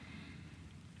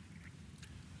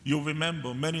You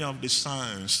remember many of the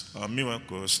signs or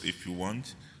miracles, if you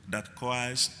want, that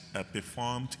Christ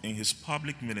performed in his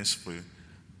public ministry.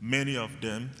 Many of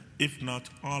them, if not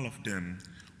all of them,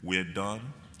 were done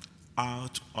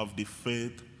out of the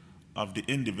faith of the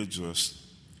individuals.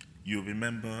 You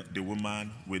remember the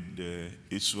woman with the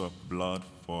issue of blood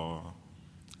for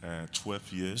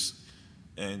 12 years,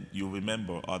 and you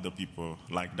remember other people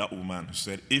like that woman who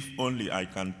said, "If only I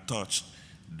can touch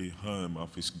the hem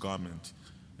of his garment,"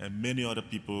 and many other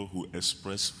people who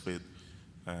express faith.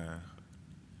 Uh,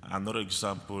 Another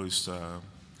example is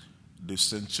the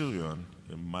centurion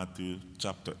in Matthew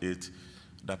chapter 8.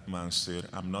 That man said,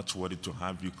 "I'm not worthy to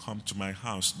have you come to my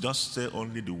house. Just say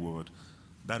only the word."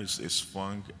 That is a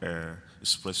strong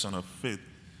expression of faith.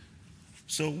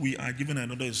 So we are given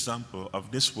another example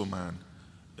of this woman,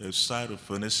 a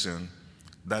Syrophoenician,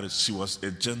 that is, she was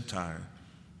a Gentile.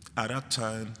 At that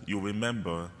time, you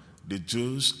remember the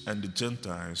Jews and the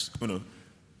Gentiles,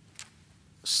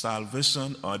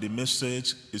 salvation or the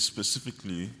message is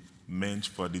specifically meant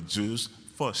for the Jews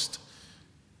first,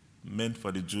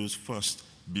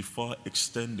 before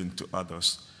extending to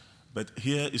others. But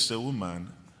here is a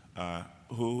woman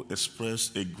who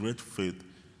expressed a great faith,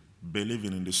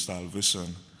 believing in the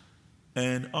salvation.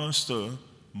 And also,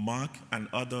 Mark and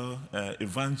other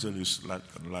evangelists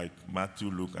like Matthew,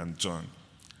 Luke, and John,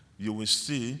 you will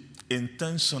see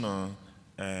intentional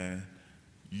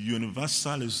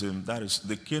universalism, that is,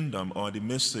 the kingdom or the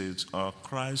message of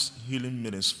Christ's healing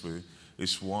ministry,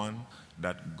 is one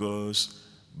that goes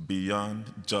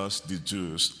beyond just the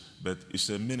Jews, but it's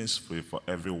a ministry for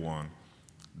everyone.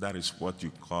 That is what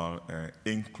you call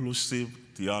inclusive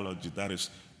theology. That is,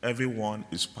 everyone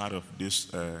is part of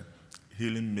this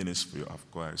healing ministry of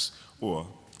Christ, or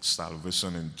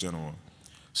salvation in general.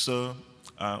 So,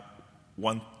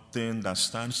 one thing that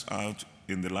stands out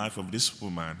in the life of this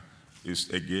woman is,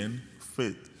 again,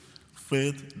 faith.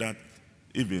 Faith that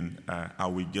even I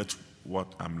will get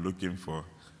what I'm looking for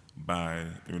by,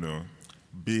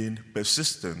 being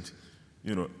persistent.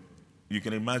 You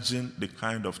can imagine the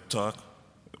kind of talk,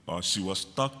 or she was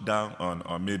talked down on,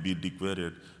 or maybe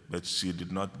degraded, but she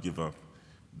did not give up.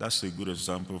 That's a good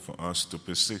example for us to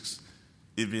persist.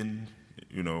 Even,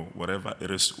 whatever it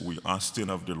is we are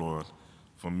still of the Lord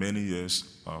for many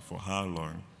years, or for how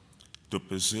long, to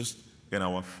persist in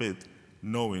our faith,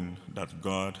 knowing that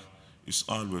God is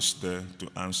always there to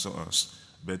answer us.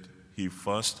 But he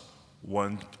first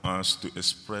wants us to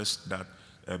express that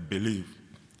belief,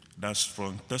 that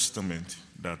strong testament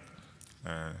that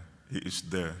he is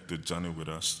there to journey with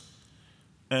us.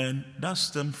 And that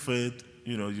same faith,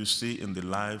 you see in the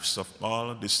lives of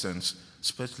all the saints,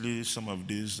 especially some of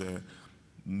these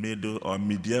middle or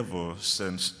medieval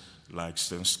saints like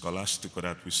Saint Scholastica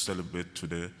that we celebrate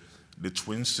today, the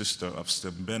twin sister of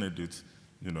Saint Benedict.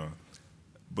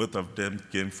 Both of them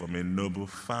came from a noble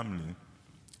family,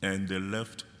 and they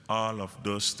left all of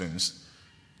those things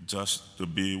just to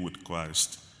be with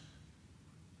Christ.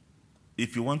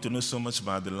 If you want to know so much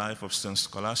about the life of Saint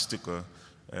Scholastica,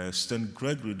 Saint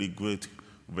Gregory the Great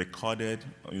recorded,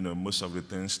 most of the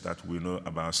things that we know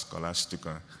about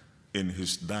Scholastica in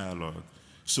his dialogue.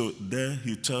 So there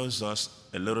he tells us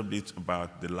a little bit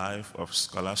about the life of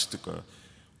Scholastica,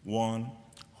 one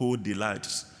who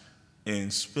delights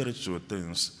in spiritual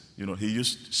things.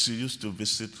 She used to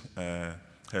visit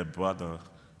her brother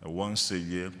once a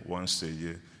year,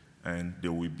 and they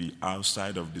will be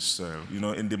outside of the cell.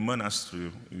 In the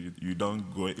monastery, you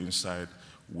don't go inside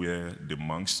where the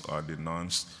monks or the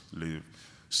nuns live.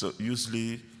 So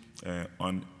usually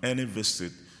on any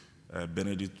visit,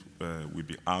 Benedict will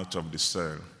be out of the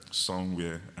cell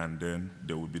somewhere, and then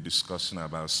they will be discussing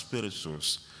about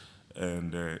spirituals.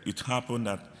 And it happened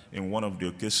that in one of the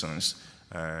occasions,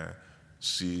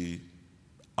 she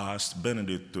asked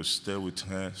Benedict to stay with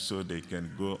her so they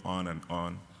can go on and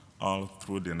on all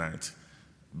through the night.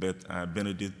 But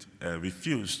Benedict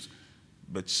refused.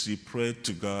 But she prayed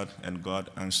to God, and God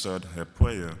answered her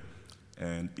prayer.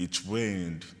 And it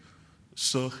rained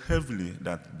so heavily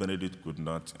that Benedict could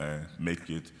not make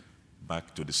it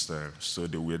back to the cell. So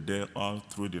they were there all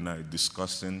through the night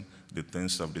discussing the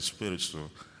things of the spiritual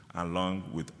along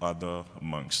with other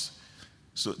monks.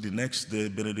 So the next day,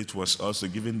 Benedict was also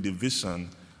given the vision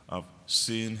of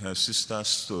seeing her sister's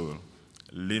soul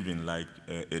living like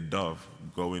a dove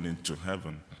going into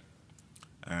heaven.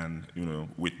 And,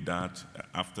 with that,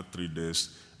 after 3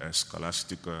 days,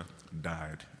 Scholastica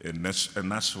died, a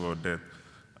natural death.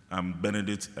 And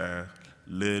Benedict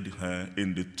laid her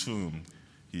in the tomb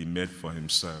he made for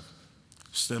himself.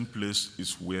 Same place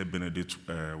is where Benedict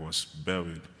was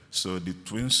buried. So the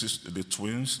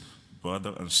twins,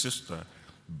 brother and sister,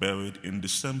 buried in the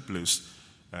same place.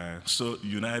 So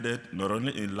united not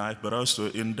only in life but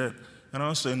also in death, and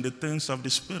also in the things of the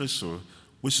spiritual,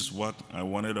 which is what I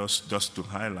wanted us just to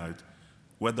highlight.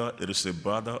 Whether it is a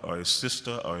brother or a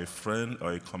sister or a friend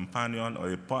or a companion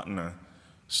or a partner,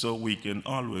 so we can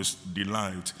always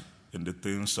delight in the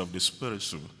things of the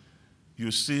spiritual.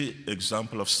 You see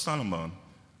example of Solomon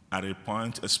at a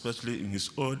point, especially in his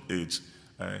old age,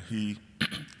 he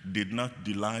did not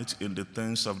delight in the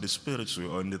things of the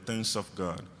spiritual or in the things of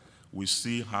God. We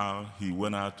see how he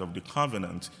went out of the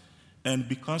covenant, and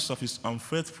because of his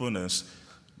unfaithfulness,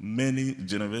 many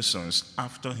generations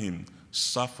after him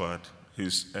suffered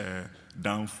his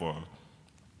downfall.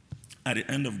 At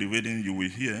the end of the reading, you will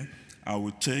hear, I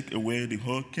will take away the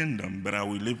whole kingdom, but I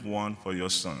will leave one for your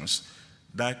sons.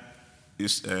 That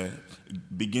is,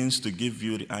 begins to give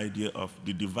you the idea of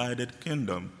the divided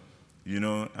kingdom.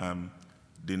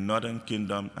 The northern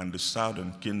kingdom and the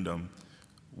southern kingdom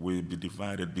will be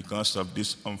divided because of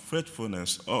this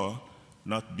unfaithfulness or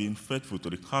not being faithful to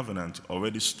the covenant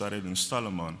already started in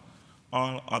Solomon.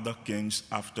 All other kings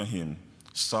after him,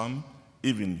 some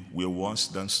even were worse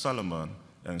than Solomon,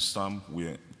 and some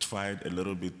were tried a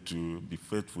little bit to be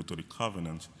faithful to the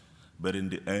covenant. But in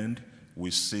the end,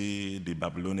 we see the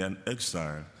Babylonian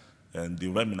exile and the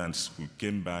remnants who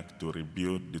came back to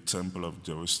rebuild the temple of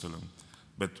Jerusalem.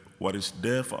 But what is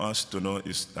there for us to know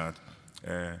is that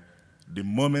the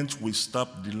moment we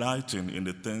stop delighting in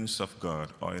the things of God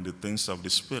or in the things of the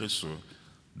spiritual,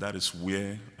 that is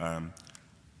where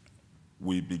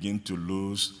we begin to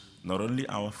lose not only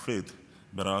our faith,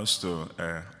 but also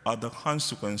other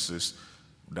consequences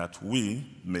that we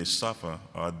may suffer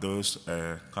or those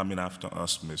coming after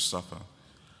us may suffer.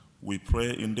 We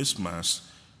pray in this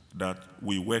Mass that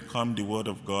we welcome the Word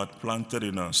of God planted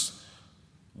in us,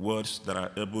 words that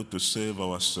are able to save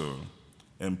our soul,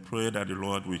 and pray that the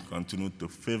Lord will continue to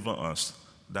favor us,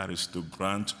 that is, to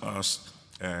grant us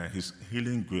His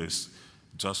healing grace,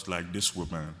 just like this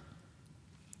woman.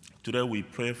 Today we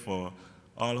pray for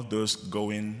all of those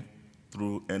going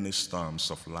through any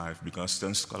storms of life, because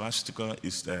St. Scholastica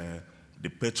is the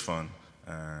patron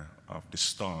of the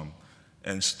storm.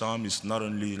 And storm is not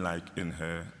only like in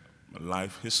her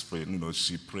life history,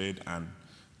 she prayed and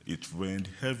it rained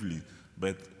heavily,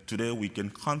 but today we can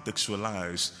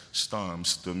contextualize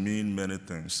storms to mean many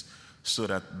things, so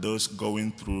that those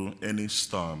going through any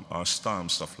storm or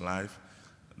storms of life,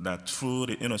 that through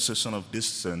the intercession of this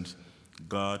saint,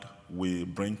 God will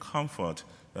bring comfort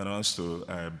and also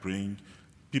bring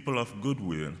people of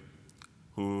goodwill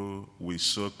who will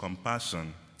show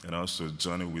compassion and also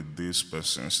journey with these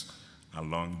persons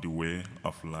along the way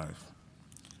of life.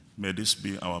 May this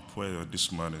be our prayer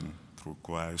this morning through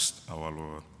Christ our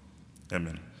Lord.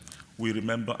 Amen. We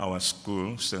remember our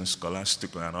school, St.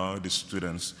 Scholastica, and all the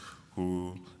students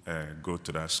who go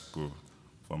to that school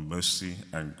for mercy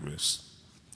and grace.